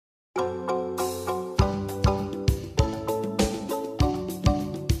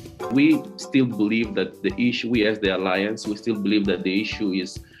We still believe that the issue, we as the Alliance, we still believe that the issue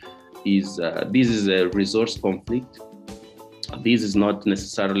is this is a resource conflict. This is not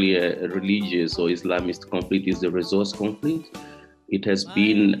necessarily a religious or Islamist conflict, it's a resource conflict. It has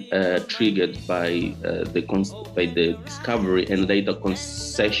been triggered by the discovery and later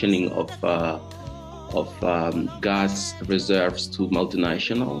concessioning of gas reserves to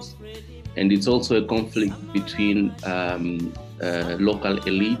multinationals. And it's also a conflict between local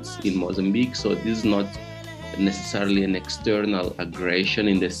elites in Mozambique. So this is not necessarily an external aggression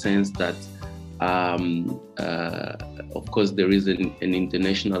in the sense that, of course, there is an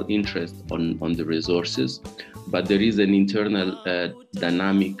international interest on the resources, but there is an internal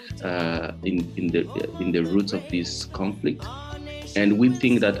dynamic in the roots of this conflict. And we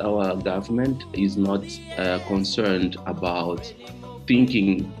think that our government is not concerned about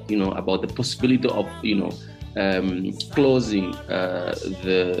thinking, about the possibility of, closing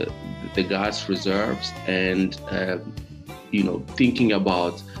the gas reserves and, thinking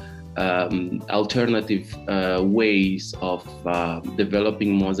about alternative ways of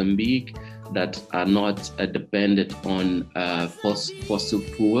developing Mozambique that are not dependent on fossil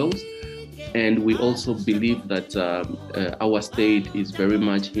fuels. And we also believe that our state is very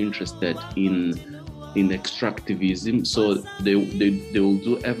much interested in extractivism. So they will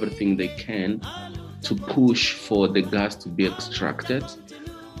do everything they can to push for the gas to be extracted.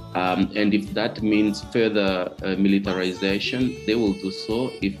 And if that means further militarization, they will do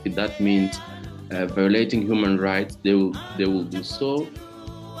so. If that means violating human rights, they will do so.